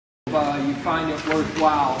you find it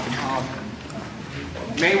worthwhile.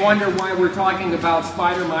 You may wonder why we're talking about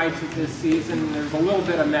spider mites this season. There's a little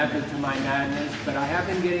bit of method to my madness, but I have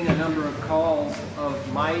been getting a number of calls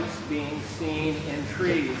of mites being seen in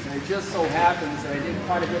trees. And it just so happens that I did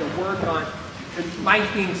quite a bit of work on mites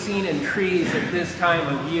being seen in trees at this time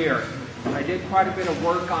of year. I did quite a bit of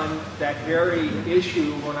work on that very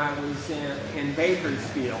issue when I was in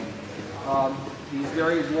Bakersfield. These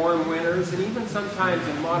very warm winters, and even sometimes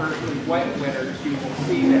in moderately wet winters, you will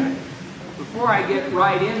see that. Before I get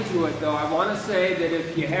right into it, though, I want to say that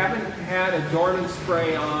if you haven't had a dormant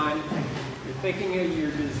spray on, you're thinking of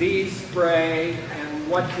your disease spray and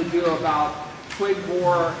what to do about twig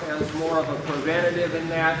borer as more of a preventative in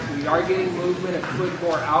that. We are getting movement of twig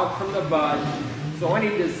borer out from the bud. So any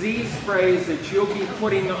disease sprays that you'll be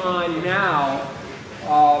putting on now,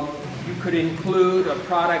 you could include a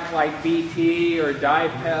product like BT or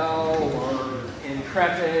Dipel or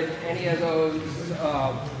Intrepid, any of those.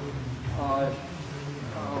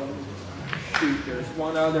 There's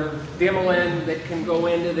one other, Dimilin, that can go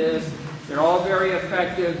into this. They're all very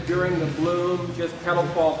effective during the bloom, just petal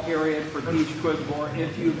fall period for peach twig borer.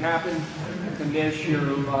 If you happen to miss your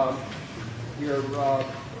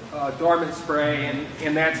dormant spray,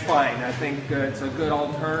 and that's fine. I think it's a good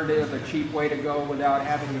alternative, a cheap way to go without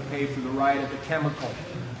having to pay for the right of the chemical.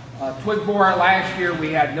 Twig borer last year,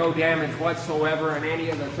 we had no damage whatsoever in any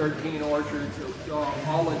of the 13 orchards.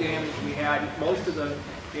 All the damage we had, most of the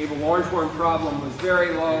navel orangeworm problem was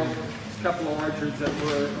very low. There's a couple of orchards that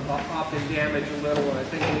were up in damage a little, and I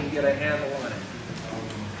think we can get a handle on it.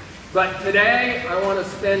 But today, I want to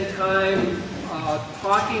spend time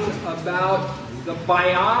talking about the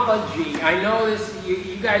biology. I know this,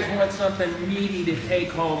 you guys want something meaty to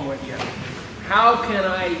take home with you. How can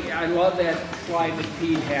I love that slide that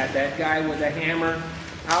Pete had, that guy with a hammer.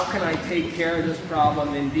 How can I take care of this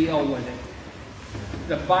problem and deal with it?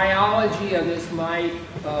 The biology of this mite,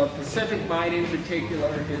 Pacific mite in particular,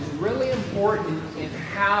 is really important in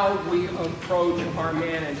how we approach our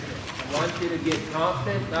management. I want you to get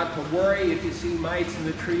confident, not to worry. If you see mites in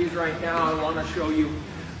the trees right now, I want to show you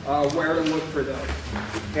where to look for those.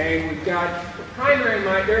 Okay, we've got the primary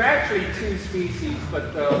mite. There are actually two species,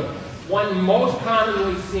 but the one most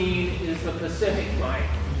commonly seen is the Pacific mite.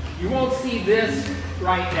 You won't see this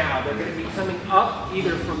right now. They're going to be coming up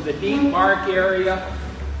either from the deep bark area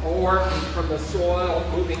or from the soil,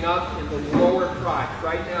 moving up in the lower crotch.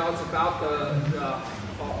 Right now it's about the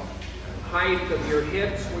height of your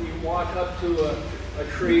hips when you walk up to a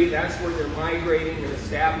tree. That's where they're migrating and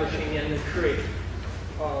establishing in the tree.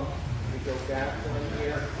 Let me go back one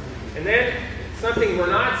here. And then something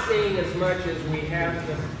we're not seeing as much as we have in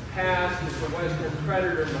the past is the western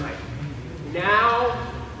predator mite. Now,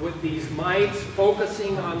 with these mites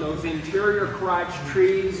focusing on those interior crotch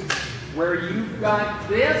trees, where you've got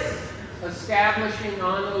this establishing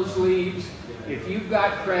on those leaves, if you've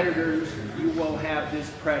got predators, you will have this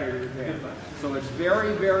predator there. So it's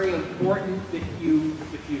very, very important that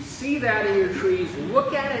if you see that in your trees,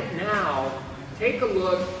 look at it now, take a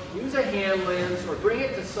look, use a hand lens, or bring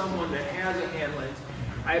it to someone that has a hand lens.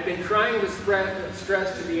 I've been trying to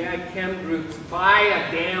stress to the ag chem groups, buy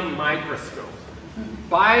a damn microscope.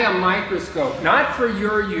 Buy a microscope, not for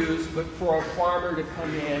your use, but for a farmer to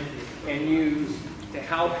come in and use to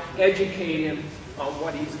help educate him on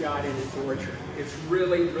what he's got in his orchard. It's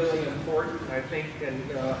really, really important, I think,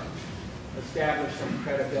 and establish some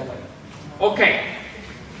credibility. Okay,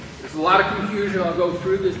 there's a lot of confusion. I'll go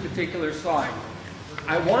through this particular slide.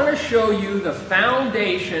 I want to show you the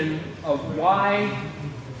foundation of why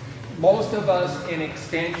most of us in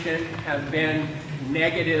extension have been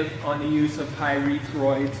negative on the use of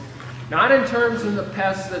pyrethroids, not in terms of the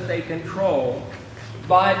pests that they control,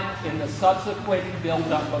 but in the subsequent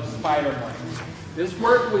buildup of spider mites. This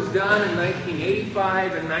work was done in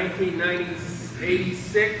 1985 and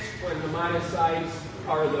 1986 when the miticides,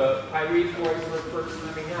 or the pyrethroids, were first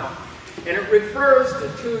coming out. And it refers to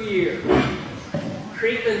 2 years.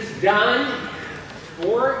 Treatments done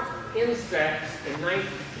for insects in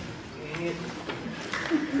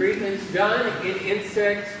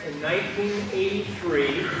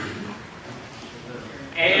 1983,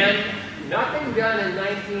 and nothing done in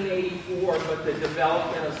 1984 but the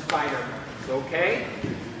development of spider mites, okay?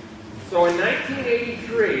 So in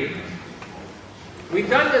 1983, we've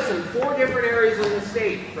done this in 4 different areas in the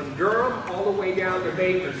state, from Durham all the way down to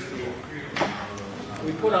Bakersfield.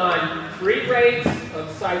 We put on 3 rates of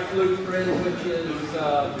cyflutrin, which is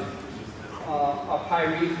a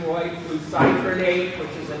pyrethroid, flucypronate,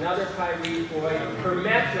 which is another pyrethroid,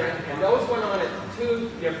 permethrin, and those went on at 2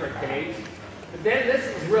 different dates. But then this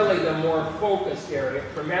is really the more focused area.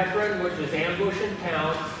 Permethrin, which is ambush and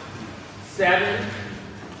pounce, 7,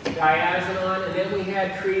 diazinon, and then we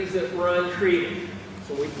had trees that were untreated.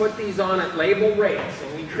 So we put these on at label rates,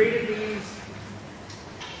 and we treated these.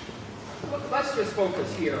 Let's just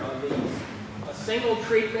focus here on these. A single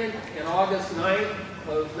treatment in August 9th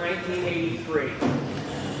of 1983.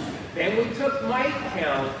 Then we took mite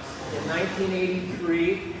counts in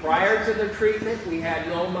 1983. Prior to the treatment, we had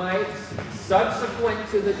no mites. Subsequent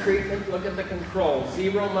to the treatment, look at the control.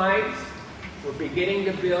 0 mites. We're beginning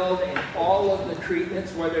to build in all of the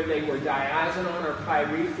treatments, whether they were diazinon or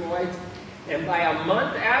pyrethroids. And by a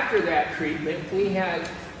month after that treatment, we had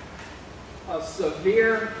a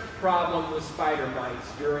severe problem with spider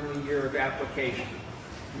mites during the year of application.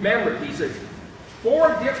 Remember, these are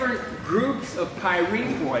 4 different groups of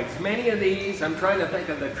pyrethroids. Many of these, I'm trying to think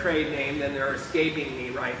of the trade name, then they're escaping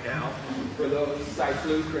me right now, for those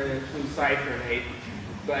cyflutrin and flucytronate.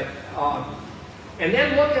 But, and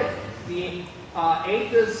then look at the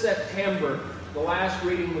 8th of September, the last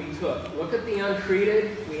reading we took. Look at the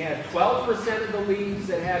untreated. We had 12% of the leaves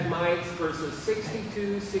that had mites versus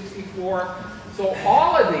 62, 64. So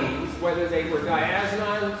all of these, whether they were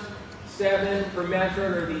diazinon, 7,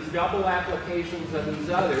 permethrin, or these double applications of these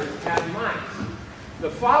others, had mites. The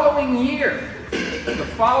following year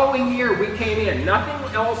we came in.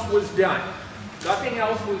 Nothing else was done. Nothing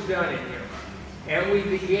else was done in here. And we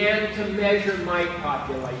began to measure mite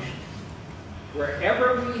populations.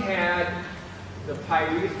 Wherever we had the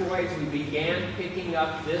pyrethroids, we began picking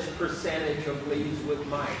up this percentage of leaves with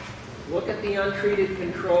mites. Look at the untreated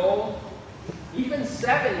control. Even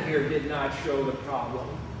 7 here did not show the problem.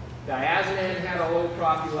 Diazinon had a low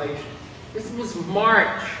population. This was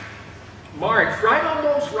March,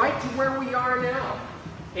 almost right to where we are now.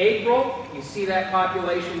 April, you see that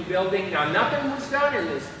population building. Now, nothing was done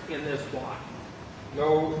in this block.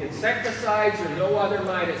 No insecticides or no other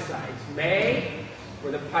miticides. May,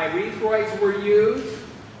 where the pyrethroids were used,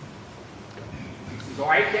 this is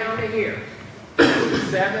right down to here.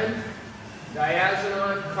 7,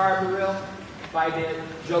 diazinon, carbaryl. By the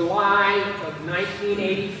July of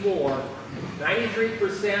 1984,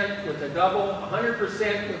 93% with the double,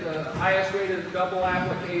 100% with the highest rate of double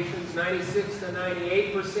applications, 96 to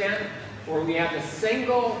 98%, where we had the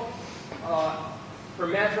single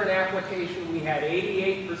permethrin application, we had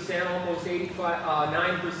 88%, almost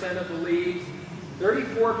 9% of the leaves,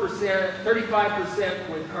 34%, 35%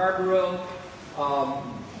 with carbaryl,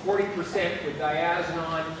 40% with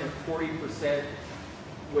diazinon, and 40%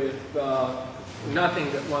 with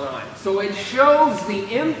nothing that went on. So it shows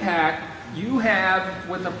the impact you have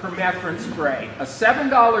with a permethrin spray. A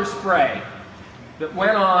 $7 spray that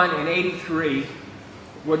went on in '83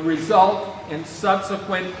 would result in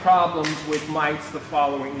subsequent problems with mites the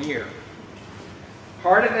following year.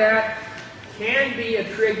 Part of that can be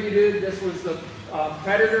attributed, this was the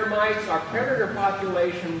predator mites. Our predator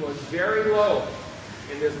population was very low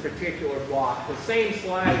in this particular block. The same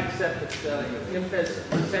slide, except that the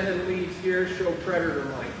percent of the leaves here show predator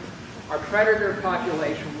mites. Our predator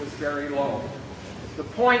population was very low. The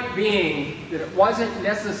point being that it wasn't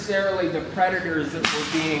necessarily the predators that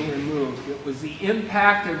were being removed. It was the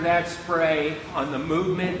impact of that spray on the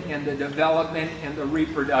movement and the development and the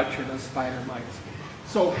reproduction of spider mites.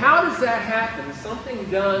 So how does that happen? Something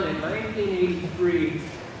done in 1983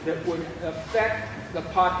 that would affect the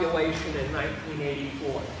population in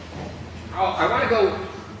 1984. I want to go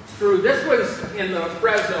through, this was in the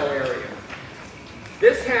Fresno area.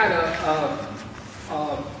 This had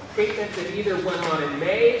a treatment that either went on in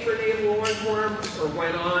May for navel orangeworm or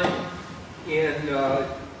went on in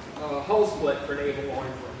hull split for navel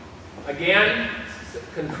orangeworm. Again,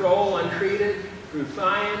 control untreated,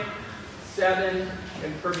 glutathione, 7,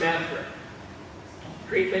 and permethrin.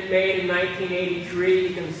 Treatment made in 1983,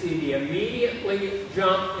 you can see the immediately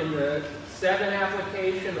jump in the 7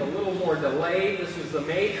 application, a little more delayed. This was the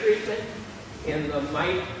May treatment in the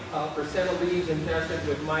mite percent of leaves infested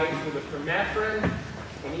with mites with a permethrin,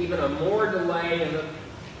 and even a more delay in the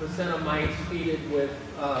percent of mites treated with,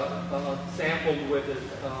 sampled with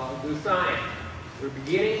glutathione. We're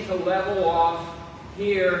beginning to level off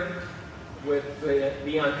here with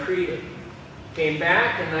the untreated. Came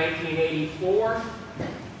back in 1984.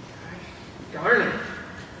 Darn it.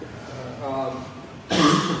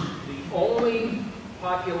 The only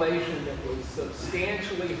population that was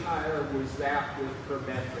substantially higher was that with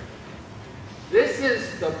permethrin. This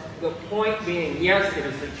is the point being, yes, it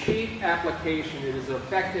is a cheap application, it is an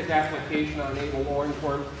effective application on navel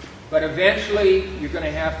orangeworm, but eventually you're going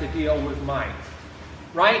to have to deal with mites.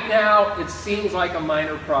 Right now, it seems like a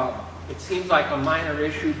minor problem. it seems like a minor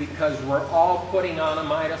issue because we're all putting on a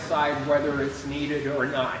miticide whether it's needed or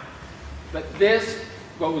not. But this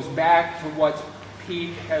goes back to what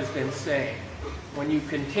Pete has been saying. When you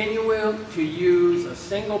continue to use a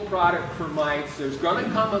single product for mites, there's going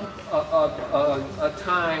to come a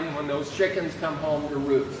time when those chickens come home to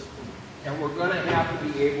roost. And we're going to have to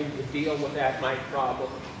be able to deal with that mite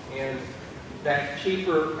problem. And that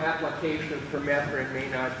cheaper application for methrin may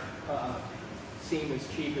not seem as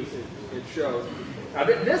cheap as it shows. Now,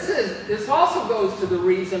 this also goes to the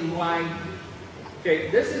reason why,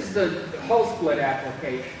 okay, this is the hull split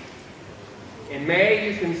application. In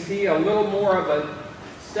May, you can see a little more of a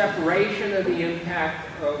separation of the impact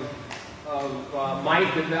of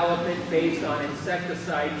mite development based on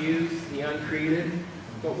insecticide use, the untreated.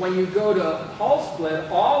 But when you go to hull split,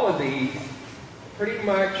 all of these pretty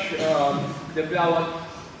much develop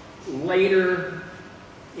later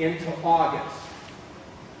into August.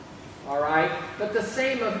 All right? But the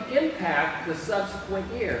same of impact the subsequent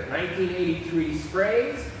year. 1983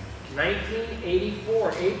 sprays,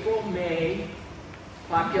 1984 April, May,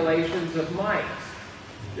 populations of mites.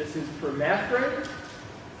 This is permethrin,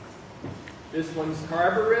 this one's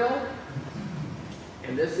carbaryl,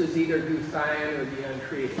 and this is either glutathione or the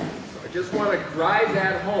untreated. So I just want to drive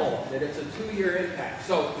that home, that it's a 2-year impact.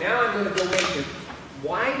 So now I'm going to go into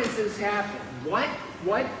why does this happen?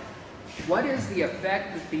 What is the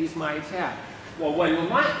effect that these mites have? Well,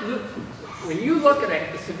 when you look at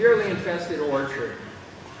a severely infested orchard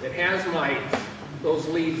that has mites, those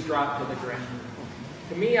leaves drop to the ground.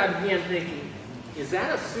 To me, I began thinking, is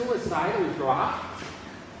that a suicidal drop?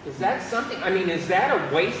 Is that something, I mean, is that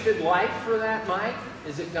a wasted life for that mite?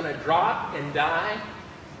 Is it going to drop and die?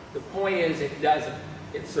 The point is, it doesn't.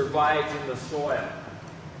 It survives in the soil.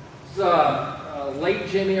 So, late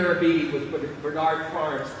Jim Arabidi with Bernard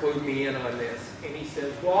Farms clued me in on this. And he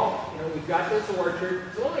says, well, you know, we've got this orchard.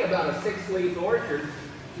 It's only about a 6-leaf orchard.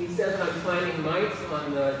 He says, I'm finding mites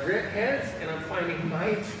on the drip heads, and I'm finding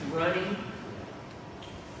mites running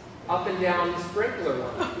up and down the sprinkler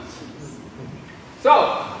lines. So,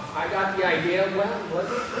 I got the idea, well,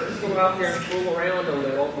 let's go out there and fool around a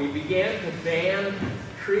little. We began to ban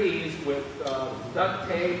trees with duct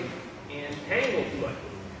tape and tanglefoot.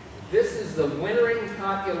 This is the wintering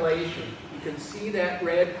population. You can see that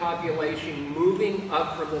red population moving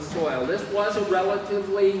up from the soil. This was a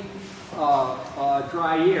relatively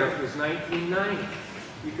dry year. It was 1990.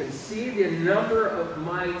 You can see the number of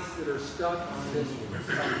mites that are stuck on this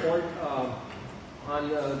on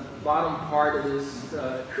the bottom part of this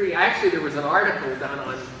tree. Actually, there was an article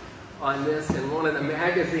done on this in one of the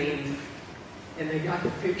magazines, and they got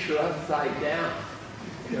the picture upside down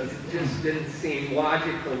because it just didn't seem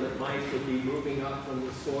logical that mice would be moving up from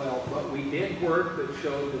the soil. But we did work that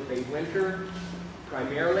showed that they winter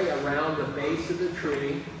primarily around the base of the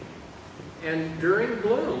tree, and during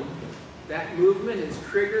bloom, that movement is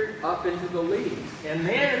triggered up into the leaves. And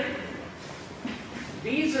then,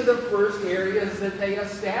 these are the first areas that they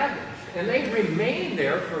establish. And they remain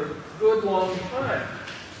there for a good long time.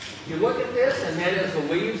 You look at this, and then as the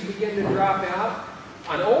leaves begin to drop out,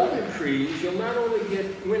 on older trees, you'll not only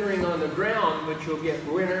get wintering on the ground, but you'll get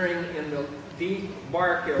wintering in the deep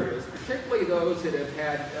bark areas, particularly those that have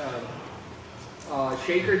had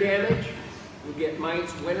shaker damage. You'll get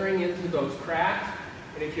mites wintering into those cracks.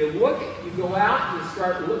 And if you look, you go out and you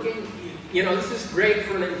start looking, you know, this is great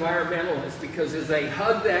for an environmentalist because as they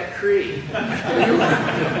hug that tree,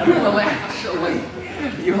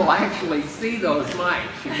 you will actually see those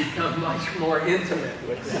mites. You become much more intimate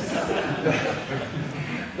with this.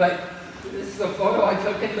 But this is a photo I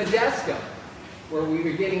took in Modesto, where we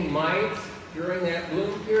were getting mites during that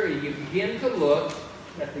bloom period. You begin to look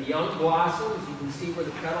at the young blossoms. You can see where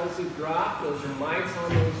the petals have dropped. Those are mites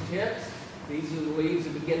on those tips. These are the leaves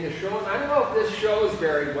that begin to show. And I don't know if this shows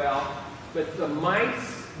very well, but the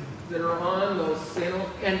mites that are on those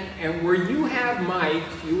and where you have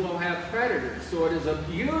mites, you will have predators. So it is a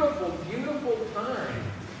beautiful, beautiful time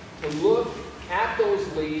to look at those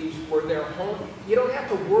leaves where they're home. You don't have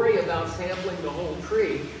to worry about sampling the whole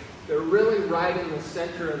tree. They're really right in the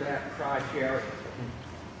center of that crotch area.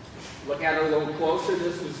 Look at it a little closer.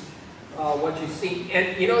 This is what you see.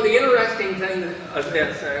 And you know, the interesting thing of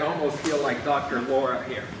this, I almost feel like Dr. Laura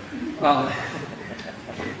here,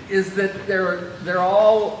 is that they're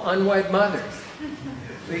all unwed mothers.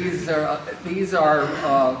 These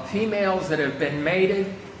are females that have been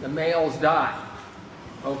mated. The males die.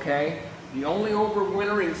 Okay? The only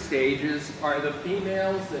overwintering stages are the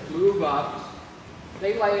females that move up.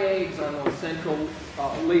 They lay eggs on those central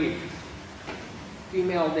leaves.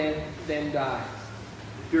 Female then dies.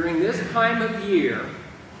 During this time of year,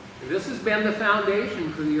 This has been the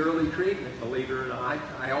foundation for the early treatment, believe it or not.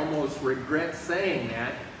 I almost regret saying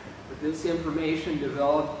that, but this information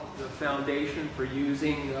developed the foundation for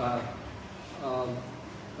using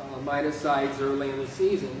miticides early in the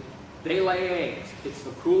season. They lay eggs. It's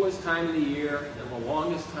the coolest time of the year and the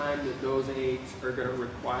longest time that those eggs are going to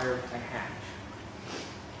require to hatch.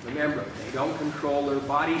 Remember, they don't control their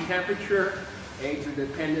body temperature. Eggs are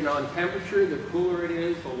dependent on temperature. The cooler it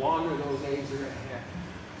is, the longer those eggs are going to hatch.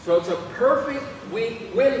 So it's a perfect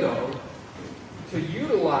window to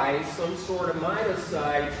utilize some sort of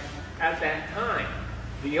miticide at that time.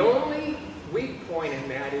 The only weak point in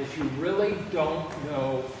that is you really don't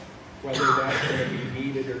know whether that's going to be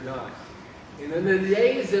needed or not. And in the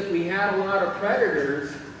days that we had a lot of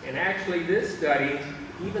predators, and actually this study,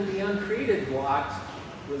 even the untreated blocks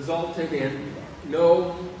resulted in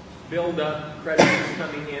no buildup, predators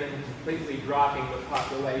coming in and completely dropping the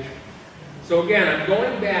population. So again, I'm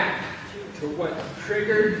going back to what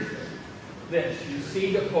triggered this. You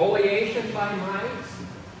see defoliation by mites.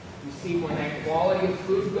 You see when that quality of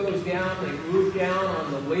food goes down, they move down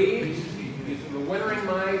on the leaves. These are the wintering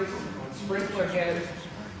mites on sprinkler heads.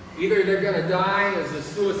 Either they're going to die as a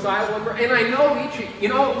suicidal number, and I know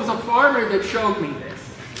it was a farmer that showed me this.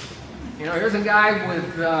 Here's a guy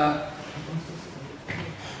with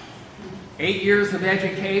 8 years of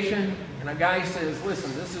education, and a guy says,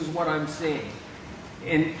 listen, this is what I'm seeing.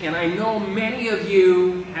 And I know many of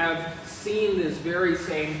you have seen this very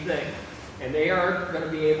same thing, and they are going to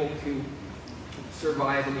be able to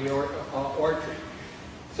survive in the orchard.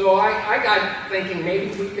 So I got thinking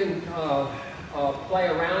maybe we can play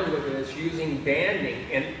around with this using banding.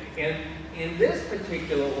 And in this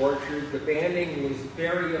particular orchard, the banding was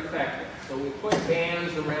very effective. So we put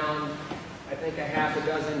bands around, I think, a half a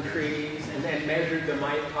dozen trees, and then measured the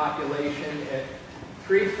mite population at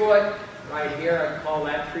 3 foot. Right here, I call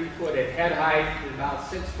that 3 foot at head height, about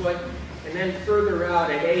 6 foot, and then further out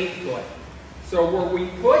at 8 foot. So where we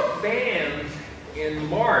put bands in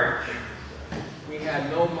March, we had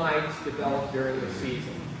no mites developed during the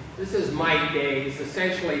season. This is mite days.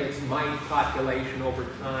 Essentially, it's mite population over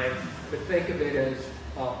time, but think of it as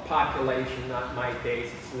population, not mite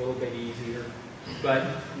days. It's a little bit easier. But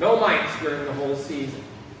no mites during the whole season.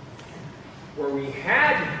 Where we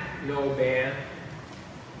had no band,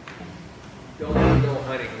 don't go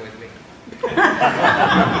hunting with me.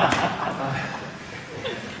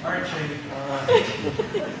 All right, Shady.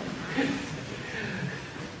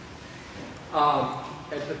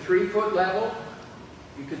 At the 3 foot level,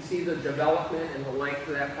 you could see the development and the length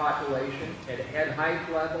of that population at a head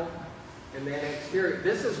height level, and then exterior.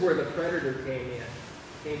 This is where the predator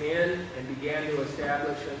came in and began to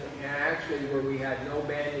establish, and actually where we had no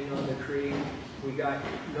banding on the tree, we got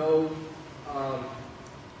no,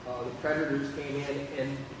 the predators came in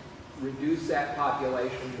and reduced that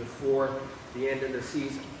population before the end of the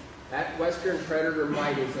season. That western predator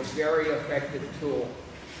mite is a very effective tool,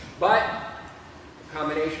 but the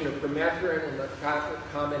combination of permethrin and the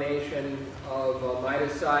combination of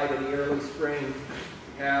miticide in the early spring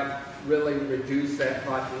have really reduced that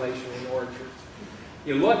population in orchards.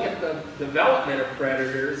 You look at the development of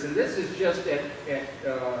predators, and this is just at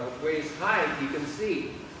waist height. You can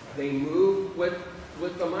see they move with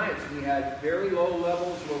the mites. We had very low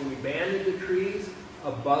levels when we banded the trees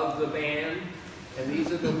above the band, and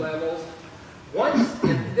these are the levels.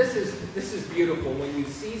 And this is beautiful when you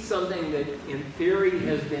see something that in theory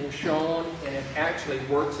has been shown and it actually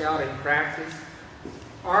works out in practice.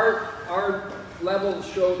 Our levels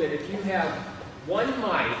show that if you have one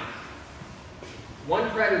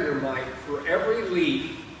predator mite for every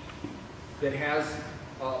leaf that has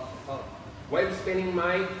a web spinning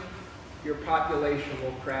mite, your population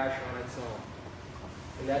will crash on its own.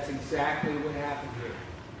 And that's exactly what happened here.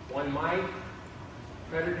 One mite,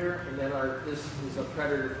 predator, and then this is a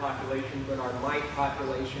predator population, but our mite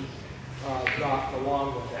population dropped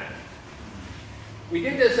along with that. We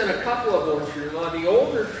did this in a couple of orchards. On the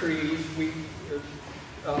older trees,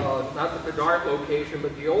 not the Bedart location,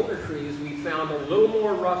 but the older trees, we found a little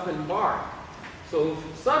more roughened bark. So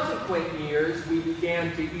subsequent years, we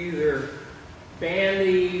began to either band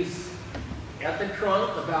these at the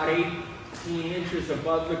trunk about 18 inches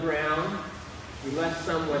above the ground. We left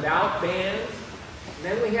some without bands. And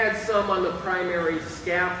then we had some on the primary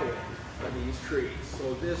scaffold of these trees.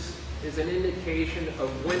 So this is an indication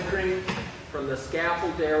of wintering from the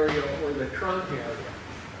scaffold area or the trunk area.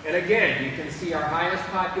 And again, you can see our highest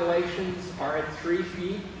populations are at 3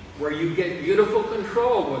 feet, where you get beautiful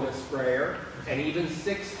control with a sprayer, and even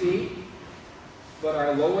 6 feet. But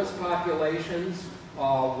our lowest populations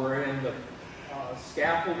were in the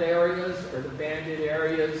scaffold areas or the banded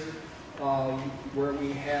areas where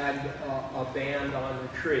we had a band on the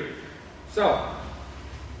tree. So,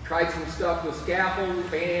 tried some stuff with scaffold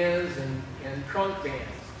bands and trunk bands.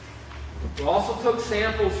 We also took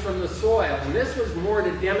samples from the soil, and this was more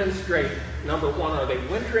to demonstrate, number one, are they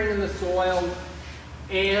wintering in the soil,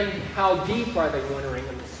 and how deep are they wintering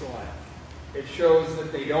in the soil? It shows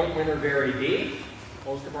that they don't winter very deep.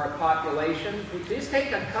 Most of our population, we just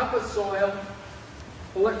take a cup of soil,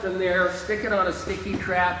 pull it from there, stick it on a sticky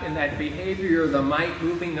trap, and that behavior of the mite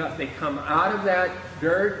moving up, they come out of that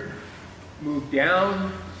dirt, move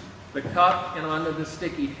down the cup and onto the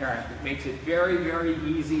sticky trap. It makes it very, very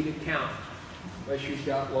easy to count, unless you've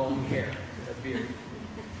got long hair and a beard.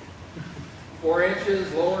 4 inches,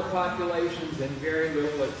 lower populations, and very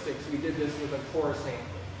little at 6. We did this with a core sample.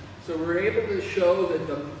 So we're able to show that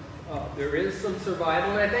there is some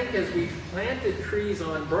survival. And I think as we've planted trees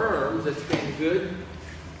on berms, it's been good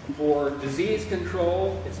for disease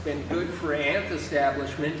control. It's been good for ant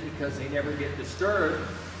establishment because they never get disturbed.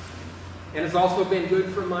 And it's also been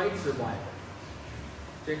good for mite survival,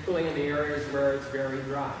 particularly in the areas where it's very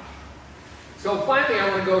dry. So finally, I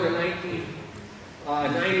want to go to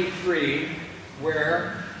 1993,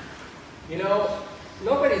 where, you know,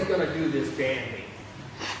 nobody's going to do this banding.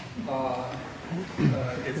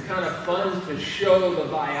 It's kind of fun to show the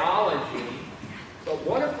biology, but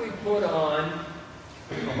what if we put on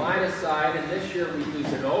a miticide, and this year we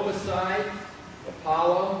used an ovicide,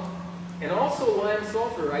 Apollo, and also lime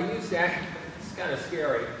sulfur. I used that, it's kind of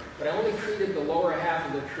scary, but I only treated the lower half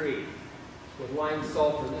of the tree with lime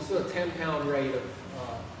sulfur. This was a 10-pound rate of,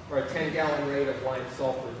 or a 10-gallon rate of lime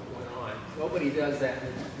sulfur that went on. Nobody does that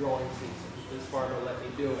in the growing season. This farmer let me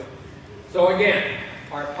do it. So again,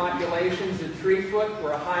 our populations at 3 foot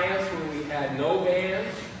were highest when we had no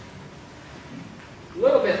bands. A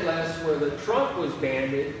little bit less where the trunk was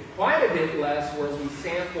banded, quite a bit less where we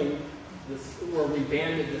sampled, where we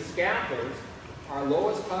banded the scaffolds. Our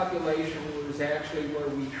lowest population was actually where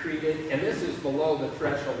we treated, and this is below the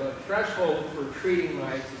threshold. The threshold for treating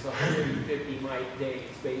mites is 150 mite days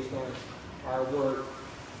based on our work.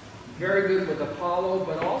 Very good with Apollo,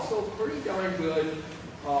 but also pretty darn good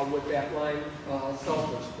with that lime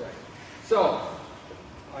sulfur spray. So,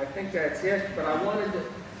 I think that's it, but I wanted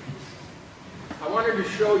to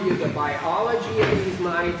show you the biology of these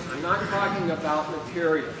mites. I'm not talking about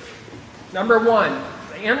materials. Number one,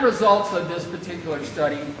 the end results of this particular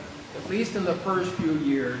study, at least in the first few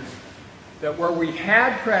years, that where we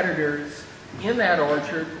had predators in that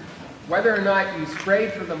orchard, whether or not you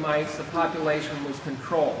sprayed for the mites, the population was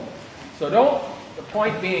controlled. So the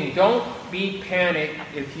point being, don't be panicked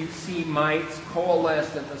if you see mites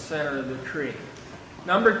coalesced at the center of the tree.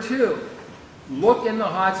 Number two, look in the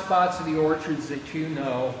hot spots of the orchards that you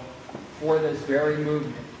know for this very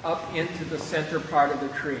movement, up into the center part of the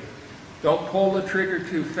tree. Don't pull the trigger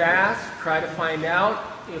too fast. Try to find out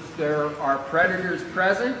if there are predators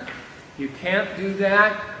present. You can't do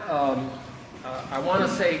that. I want to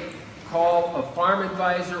say call a farm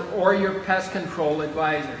advisor or your pest control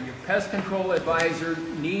advisor. Your pest control advisor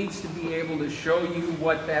needs to be able to show you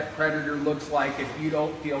what that predator looks like if you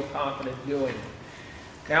don't feel confident doing it.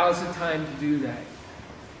 Now is the time to do that.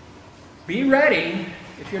 Be ready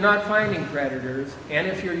if you're not finding predators and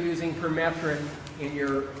if you're using permethrin in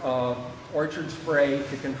your orchard spray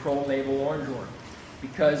to control navel orangeworm.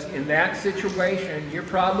 Because in that situation, you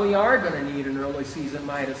probably are going to need an early season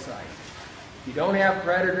miticide. If you don't have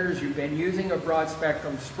predators, you've been using a broad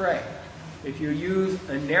spectrum spray. If you use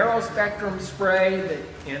a narrow spectrum spray, that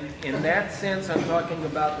in that sense I'm talking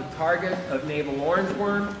about the target of navel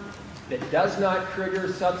orangeworm, that does not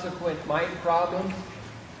trigger subsequent mite problems,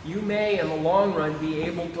 you may in the long run be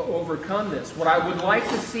able to overcome this. What I would like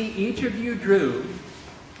to see each of you do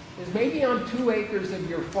is maybe on 2 acres of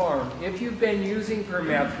your farm, if you've been using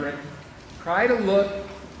permethrin, try to look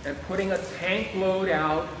at putting a tank load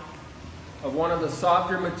out of one of the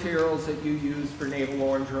softer materials that you use for navel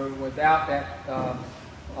orangeworm without that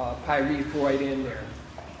pyrethroid in there.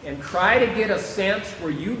 And try to get a sense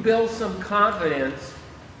where you build some confidence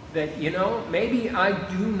that, you know, maybe I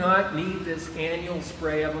do not need this annual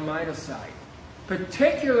spray of a miticide.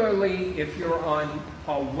 Particularly if you're on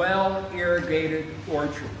a well-irrigated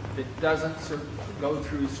orchard that doesn't go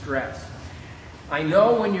through stress. I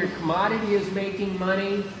know when your commodity is making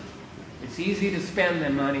money, it's easy to spend the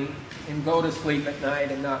money and go to sleep at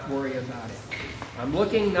night and not worry about it. I'm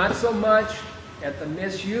looking not so much at the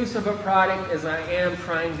misuse of a product as I am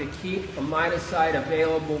trying to keep a miticide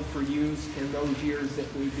available for use in those years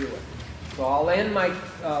that we do it. So I'll end my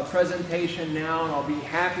presentation now, and I'll be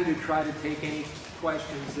happy to try to take any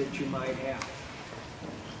questions that you might have.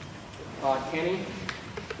 Kenny?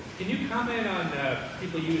 Can you comment on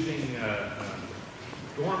people using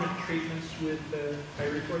dormant treatments with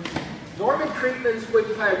pyrethroids? Dormant treatments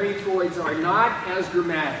with pyrethroids are not as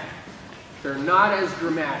dramatic. They're not as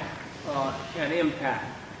dramatic an impact.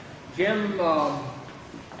 Jim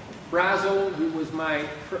Brazel, who was my,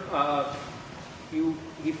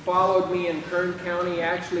 he followed me in Kern County,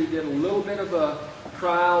 actually did a little bit of a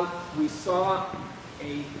trial. We saw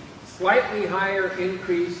a slightly higher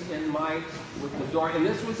increase in mites with the dormant, and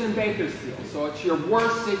this was in Bakersfield, so it's your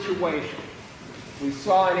worst situation. We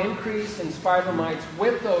saw an increase in spider mites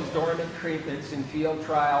with those dormant treatments in field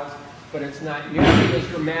trials, but it's not nearly as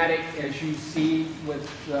dramatic as you see with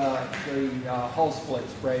the hull split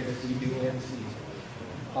spray that we do in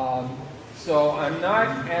season. So I'm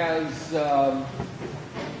not as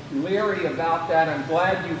leery about that. I'm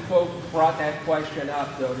glad you folks brought that question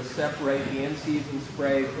up, though, to separate the in-season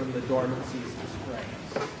spray from the dormant season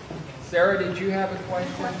spray. Sarah, did you have a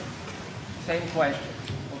question? Same question.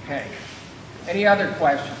 Okay. Any other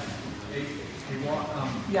questions?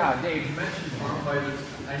 Yeah, Dave. You mentioned farm fighters.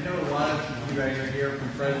 I know a lot of you guys are here from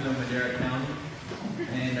Fresno, Madera County,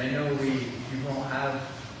 and I know you won't have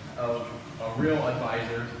a real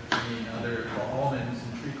advisor, other almonds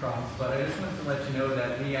and tree crops, but I just wanted to let you know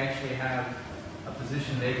that we actually have a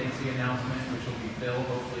position vacancy announcement which will be filled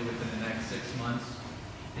hopefully within the next 6 months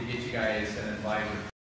to get you guys an advisor.